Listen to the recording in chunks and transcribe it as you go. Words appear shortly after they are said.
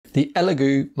The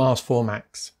Elegoo Mars 4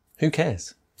 Max. Who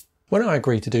cares? When I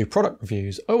agree to do product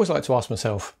reviews, I always like to ask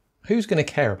myself, who's going to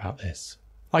care about this?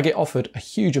 I get offered a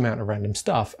huge amount of random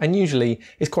stuff, and usually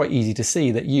it's quite easy to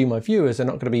see that you, my viewers, are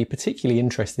not going to be particularly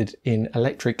interested in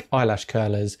electric eyelash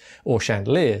curlers or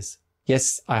chandeliers.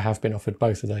 Yes, I have been offered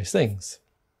both of those things.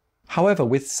 However,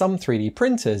 with some 3D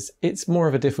printers, it's more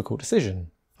of a difficult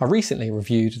decision. I recently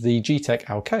reviewed the G-Tech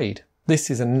Alcade.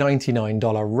 This is a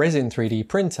 $99 resin 3D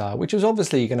printer, which is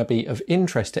obviously going to be of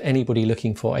interest to anybody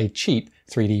looking for a cheap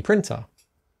 3D printer.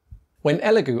 When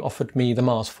Elegoo offered me the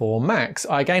Mars 4 Max,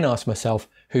 I again asked myself,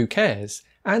 who cares?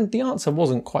 And the answer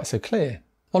wasn't quite so clear.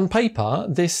 On paper,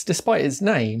 this, despite its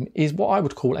name, is what I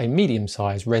would call a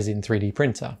medium-sized resin 3D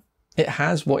printer. It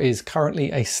has what is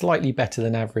currently a slightly better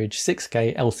than average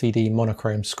 6K LCD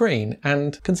monochrome screen,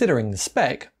 and considering the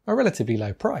spec, a relatively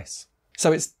low price.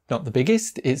 So it's not the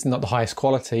biggest, it's not the highest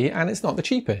quality, and it's not the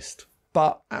cheapest.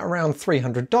 But at around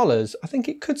 $300, I think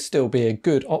it could still be a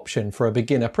good option for a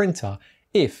beginner printer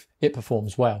if it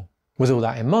performs well. With all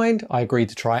that in mind, I agreed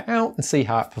to try it out and see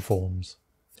how it performs.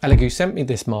 Elegoo sent me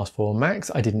this Mars 4 Max.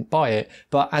 I didn't buy it,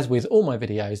 but as with all my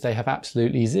videos, they have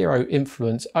absolutely zero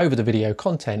influence over the video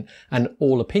content, and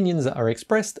all opinions that are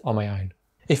expressed are my own.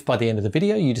 If by the end of the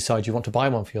video you decide you want to buy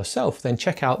one for yourself, then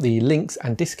check out the links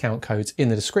and discount codes in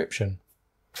the description.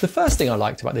 The first thing I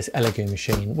liked about this Elegoo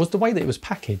machine was the way that it was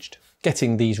packaged.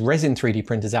 Getting these resin 3D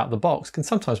printers out of the box can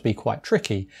sometimes be quite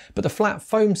tricky, but the flat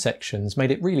foam sections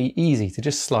made it really easy to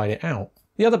just slide it out.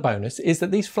 The other bonus is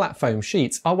that these flat foam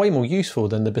sheets are way more useful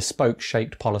than the bespoke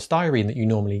shaped polystyrene that you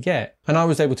normally get, and I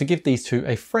was able to give these to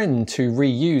a friend to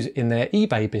reuse in their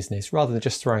eBay business rather than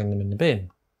just throwing them in the bin.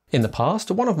 In the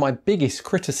past, one of my biggest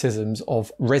criticisms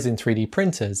of resin 3D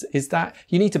printers is that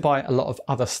you need to buy a lot of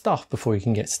other stuff before you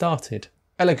can get started.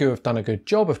 Elegoo have done a good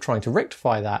job of trying to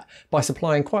rectify that by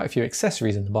supplying quite a few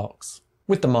accessories in the box.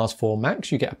 With the Mars 4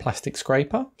 Max, you get a plastic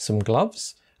scraper, some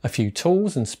gloves, a few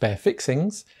tools and spare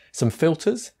fixings, some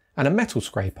filters, and a metal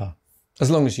scraper. As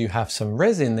long as you have some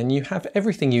resin, then you have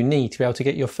everything you need to be able to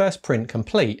get your first print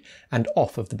complete and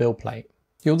off of the build plate.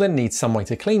 You'll then need some way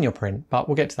to clean your print, but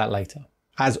we'll get to that later.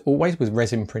 As always with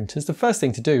resin printers, the first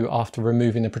thing to do after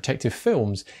removing the protective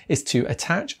films is to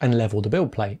attach and level the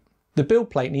build plate. The build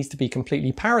plate needs to be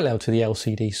completely parallel to the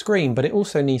LCD screen, but it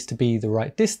also needs to be the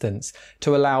right distance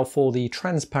to allow for the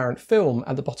transparent film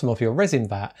at the bottom of your resin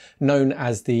vat, known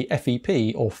as the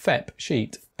FEP or FEP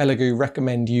sheet. Elegoo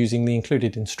recommend using the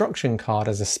included instruction card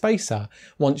as a spacer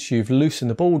once you've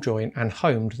loosened the ball joint and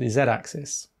homed the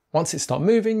Z-axis. Once it starts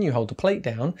moving, you hold the plate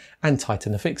down and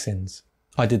tighten the fixings.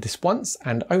 I did this once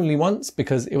and only once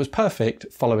because it was perfect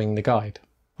following the guide.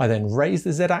 I then raised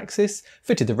the Z-axis,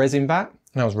 fitted the resin vat,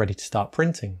 and I was ready to start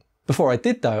printing. Before I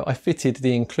did though, I fitted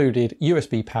the included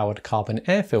USB powered carbon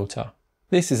air filter.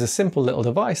 This is a simple little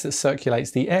device that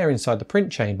circulates the air inside the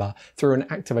print chamber through an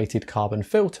activated carbon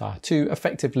filter to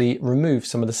effectively remove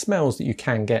some of the smells that you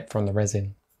can get from the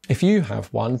resin. If you have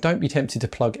one, don't be tempted to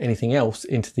plug anything else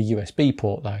into the USB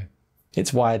port though.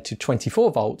 It's wired to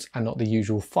 24 volts and not the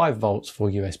usual 5 volts for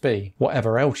USB.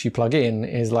 Whatever else you plug in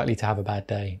is likely to have a bad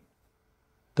day.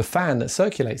 The fan that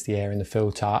circulates the air in the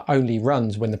filter only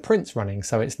runs when the print's running,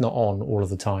 so it's not on all of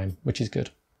the time, which is good.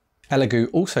 Elegoo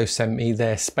also sent me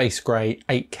their space grey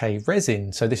 8K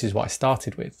resin, so this is what I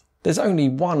started with. There's only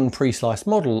one pre-sliced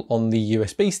model on the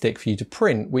USB stick for you to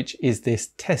print, which is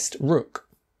this Test Rook.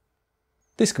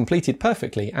 This completed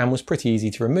perfectly and was pretty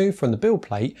easy to remove from the build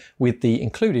plate with the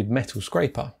included metal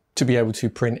scraper. To be able to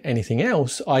print anything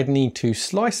else, I'd need to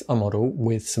slice a model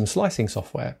with some slicing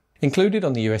software. Included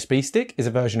on the USB stick is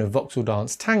a version of Voxel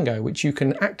Dance Tango, which you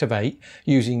can activate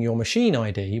using your machine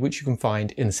ID, which you can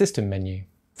find in the system menu.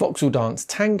 Voxel Dance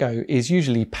Tango is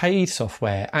usually paid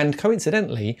software, and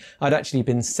coincidentally, I'd actually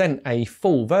been sent a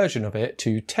full version of it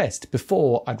to test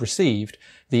before I'd received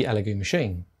the Elegoo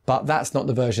machine. But that's not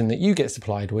the version that you get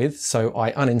supplied with, so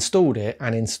I uninstalled it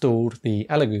and installed the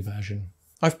Elegoo version.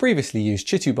 I've previously used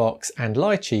Chitubox and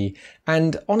Lychee,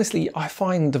 and honestly I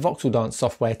find the Voxel Dance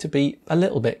software to be a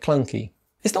little bit clunky.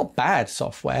 It's not bad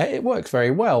software, it works very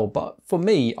well, but for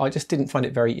me I just didn't find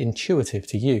it very intuitive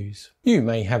to use. You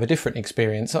may have a different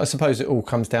experience. I suppose it all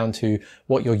comes down to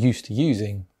what you're used to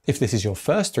using. If this is your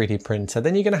first 3D printer,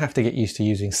 then you're going to have to get used to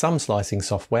using some slicing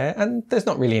software, and there's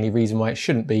not really any reason why it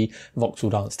shouldn't be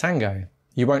Voxel Dance Tango.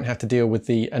 You won't have to deal with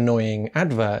the annoying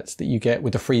adverts that you get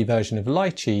with the free version of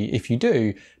Lychee if you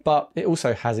do, but it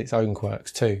also has its own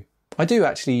quirks too. I do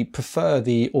actually prefer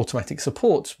the automatic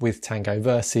supports with Tango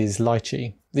versus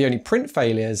Lychee. The only print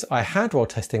failures I had while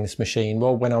testing this machine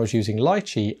were when I was using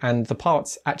Lychee and the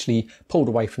parts actually pulled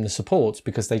away from the supports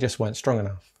because they just weren't strong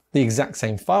enough. The exact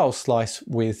same file slice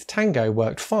with Tango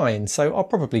worked fine, so I'll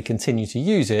probably continue to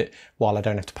use it while I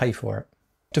don't have to pay for it.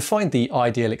 To find the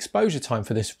ideal exposure time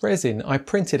for this resin, I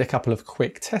printed a couple of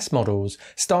quick test models,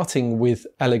 starting with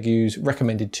Elegoo's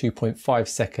recommended 2.5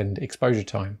 second exposure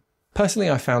time. Personally,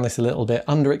 I found this a little bit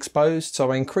underexposed,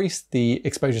 so I increased the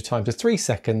exposure time to 3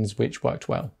 seconds, which worked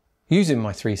well. Using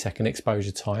my 3-second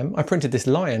exposure time, I printed this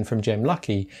lion from Gem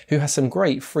Lucky, who has some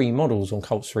great free models on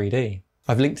Cults 3D.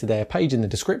 I've linked to their page in the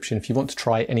description if you want to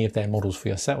try any of their models for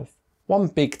yourself. One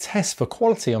big test for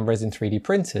quality on resin 3D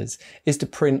printers is to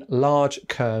print large,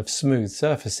 curved, smooth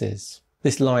surfaces.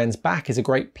 This lion's back is a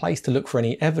great place to look for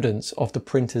any evidence of the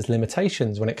printer's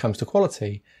limitations when it comes to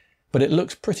quality, but it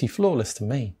looks pretty flawless to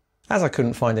me. As I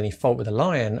couldn't find any fault with the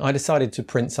lion, I decided to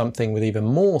print something with even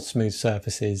more smooth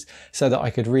surfaces so that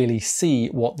I could really see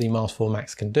what the Mars 4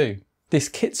 Max can do. This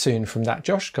kitsune from that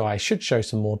Josh guy should show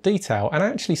some more detail, and I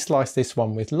actually sliced this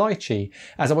one with lychee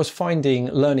as I was finding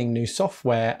learning new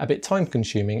software a bit time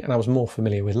consuming and I was more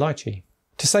familiar with lychee.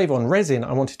 To save on resin,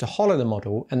 I wanted to hollow the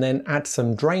model and then add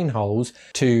some drain holes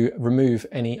to remove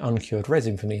any uncured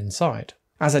resin from the inside.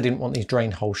 As I didn't want these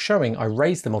drain holes showing, I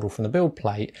raised the model from the build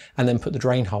plate and then put the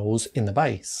drain holes in the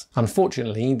base.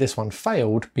 Unfortunately, this one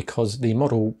failed because the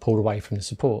model pulled away from the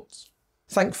supports.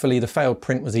 Thankfully, the failed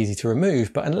print was easy to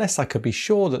remove, but unless I could be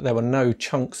sure that there were no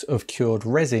chunks of cured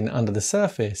resin under the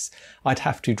surface, I'd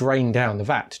have to drain down the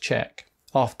vat to check.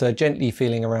 After gently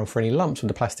feeling around for any lumps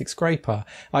with a plastic scraper,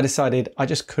 I decided I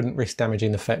just couldn't risk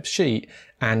damaging the FEP sheet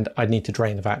and I'd need to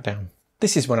drain the vat down.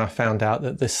 This is when I found out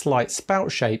that the slight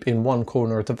spout shape in one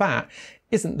corner of the vat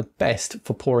isn't the best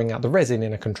for pouring out the resin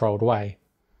in a controlled way.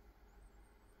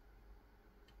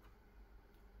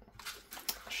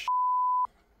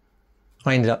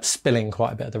 I ended up spilling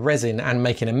quite a bit of the resin and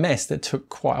making a mess that took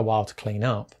quite a while to clean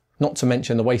up. Not to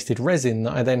mention the wasted resin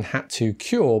that I then had to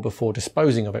cure before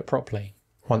disposing of it properly.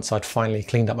 Once I'd finally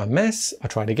cleaned up my mess, I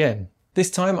tried again. This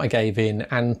time I gave in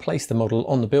and placed the model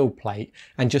on the build plate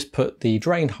and just put the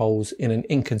drain holes in an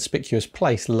inconspicuous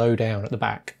place low down at the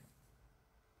back.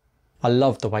 I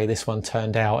loved the way this one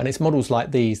turned out, and it's models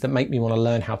like these that make me want to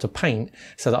learn how to paint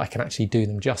so that I can actually do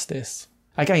them justice.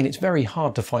 Again, it's very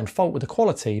hard to find fault with the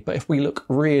quality, but if we look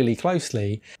really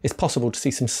closely, it's possible to see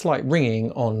some slight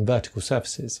ringing on vertical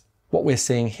surfaces. What we're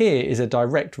seeing here is a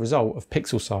direct result of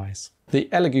pixel size. The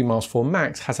Elegoo Mars 4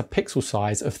 Max has a pixel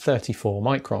size of 34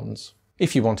 microns.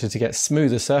 If you wanted to get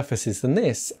smoother surfaces than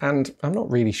this, and I'm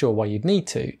not really sure why you'd need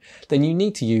to, then you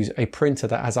need to use a printer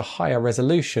that has a higher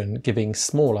resolution, giving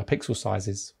smaller pixel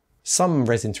sizes. Some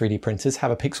resin 3D printers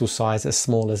have a pixel size as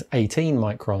small as 18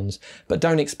 microns, but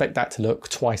don't expect that to look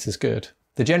twice as good.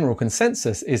 The general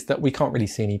consensus is that we can't really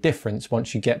see any difference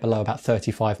once you get below about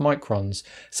 35 microns,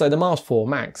 so the Mars 4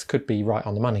 Max could be right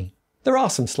on the money. There are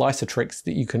some slicer tricks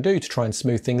that you can do to try and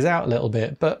smooth things out a little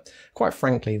bit, but quite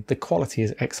frankly, the quality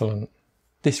is excellent.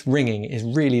 This ringing is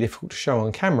really difficult to show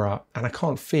on camera, and I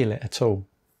can't feel it at all.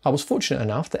 I was fortunate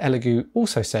enough that Elegoo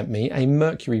also sent me a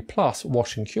Mercury Plus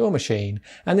wash and cure machine,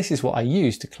 and this is what I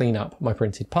use to clean up my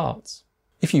printed parts.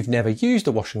 If you've never used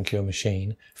a wash and cure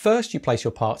machine, first you place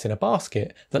your parts in a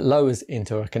basket that lowers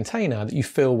into a container that you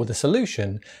fill with a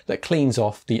solution that cleans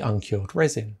off the uncured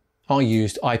resin. I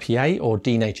used IPA or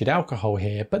denatured alcohol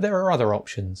here, but there are other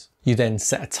options. You then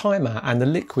set a timer and the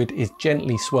liquid is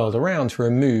gently swirled around to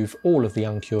remove all of the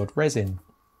uncured resin.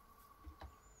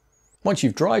 Once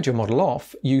you've dried your model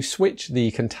off, you switch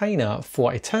the container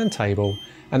for a turntable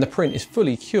and the print is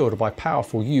fully cured by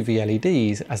powerful UV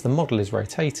LEDs as the model is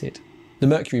rotated. The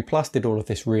Mercury Plus did all of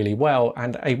this really well,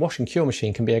 and a wash and cure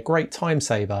machine can be a great time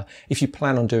saver if you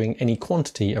plan on doing any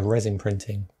quantity of resin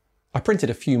printing. I printed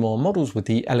a few more models with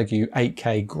the Elegoo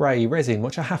 8K grey resin,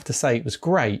 which I have to say was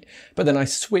great, but then I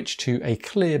switched to a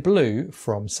clear blue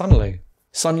from Sunlu.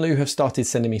 Sunlu have started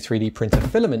sending me 3D printer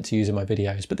filament to use in my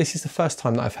videos, but this is the first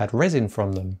time that I've had resin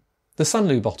from them. The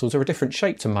Sunlu bottles are a different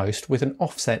shape to most, with an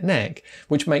offset neck,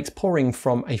 which makes pouring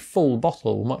from a full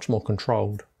bottle much more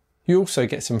controlled. You also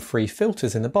get some free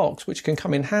filters in the box, which can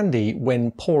come in handy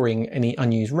when pouring any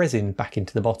unused resin back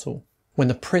into the bottle. When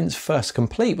the print's first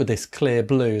complete with this clear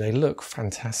blue, they look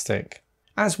fantastic.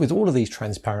 As with all of these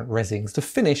transparent resins, the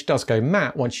finish does go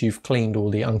matte once you've cleaned all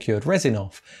the uncured resin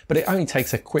off, but it only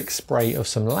takes a quick spray of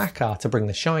some lacquer to bring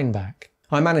the shine back.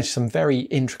 I managed some very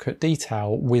intricate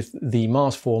detail with the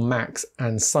Mars 4 Max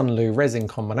and Sunlu Resin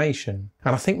combination,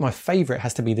 and I think my favourite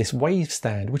has to be this wave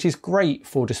stand, which is great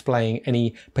for displaying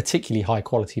any particularly high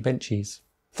quality benches.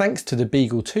 Thanks to the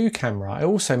Beagle 2 camera, I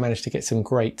also managed to get some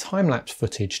great time-lapse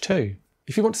footage too.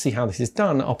 If you want to see how this is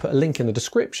done, I'll put a link in the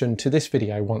description to this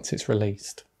video once it's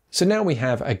released. So now we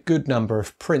have a good number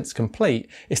of prints complete,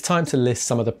 it's time to list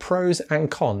some of the pros and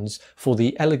cons for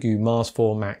the Elegoo Mars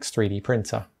 4 Max 3D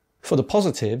printer. For the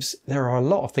positives, there are a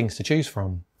lot of things to choose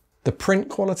from. The print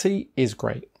quality is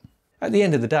great. At the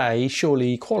end of the day,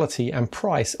 surely quality and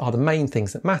price are the main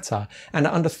things that matter, and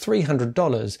at under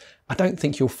 $300, I don't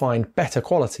think you'll find better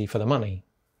quality for the money.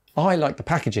 I like the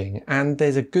packaging, and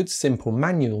there's a good simple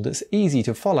manual that's easy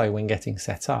to follow when getting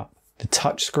set up. The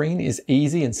touchscreen is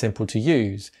easy and simple to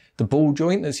use. The ball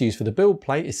joint that's used for the build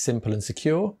plate is simple and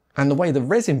secure, and the way the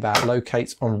resin vat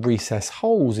locates on recessed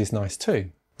holes is nice too.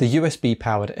 The USB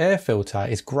powered air filter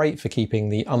is great for keeping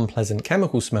the unpleasant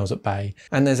chemical smells at bay,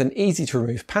 and there's an easy to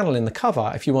remove panel in the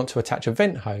cover if you want to attach a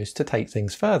vent hose to take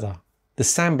things further. The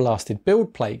sandblasted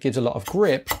build plate gives a lot of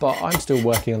grip, but I'm still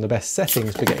working on the best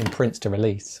settings for getting prints to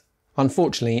release.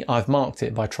 Unfortunately, I've marked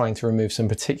it by trying to remove some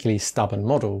particularly stubborn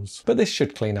models, but this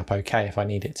should clean up okay if I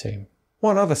need it to.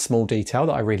 One other small detail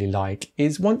that I really like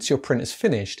is once your print is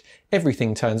finished,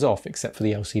 everything turns off except for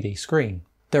the LCD screen.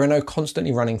 There are no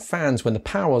constantly running fans when the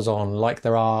power's on like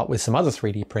there are with some other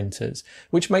 3D printers,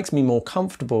 which makes me more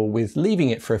comfortable with leaving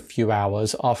it for a few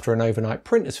hours after an overnight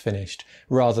print is finished,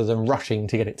 rather than rushing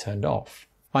to get it turned off.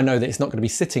 I know that it's not going to be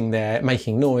sitting there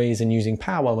making noise and using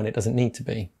power when it doesn't need to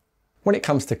be. When it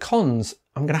comes to cons,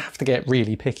 I'm going to have to get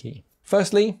really picky.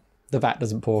 Firstly, the vat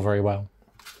doesn't pour very well.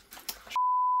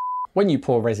 When you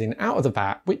pour resin out of the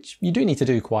vat, which you do need to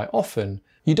do quite often,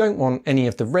 you don't want any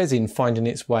of the resin finding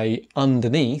its way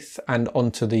underneath and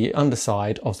onto the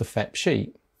underside of the FEP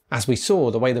sheet. As we saw,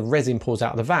 the way the resin pours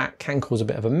out of the vat can cause a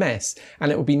bit of a mess,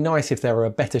 and it would be nice if there were a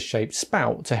better shaped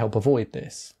spout to help avoid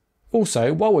this.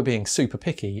 Also, while we're being super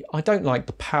picky, I don't like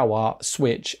the power,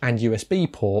 switch and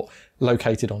USB port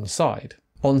located on the side.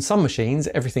 On some machines,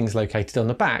 everything's located on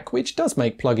the back, which does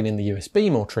make plugging in the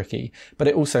USB more tricky, but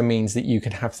it also means that you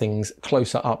can have things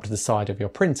closer up to the side of your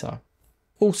printer.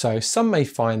 Also, some may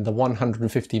find the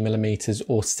 150mm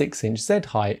or 6" Z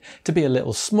height to be a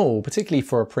little small, particularly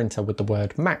for a printer with the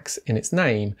word Max in its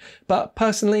name, but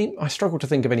personally, I struggle to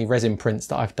think of any resin prints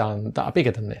that I've done that are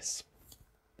bigger than this.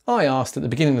 I asked at the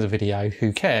beginning of the video,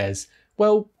 who cares?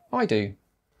 Well, I do.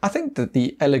 I think that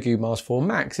the Elegoo Mars 4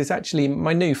 Max is actually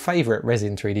my new favourite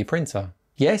resin 3D printer.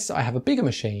 Yes, I have a bigger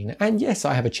machine, and yes,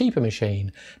 I have a cheaper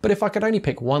machine, but if I could only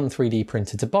pick one 3D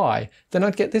printer to buy, then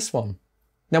I'd get this one.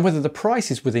 Now, whether the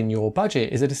price is within your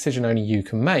budget is a decision only you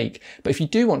can make, but if you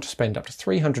do want to spend up to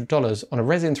 $300 on a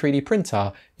resin 3D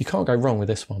printer, you can't go wrong with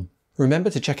this one. Remember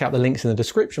to check out the links in the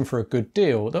description for a good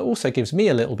deal that also gives me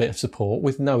a little bit of support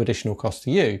with no additional cost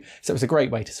to you, so it's a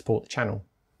great way to support the channel.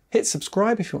 Hit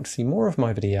subscribe if you want to see more of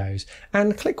my videos,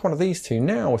 and click one of these two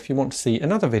now if you want to see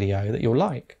another video that you'll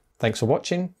like. Thanks for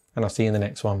watching, and I'll see you in the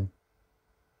next one.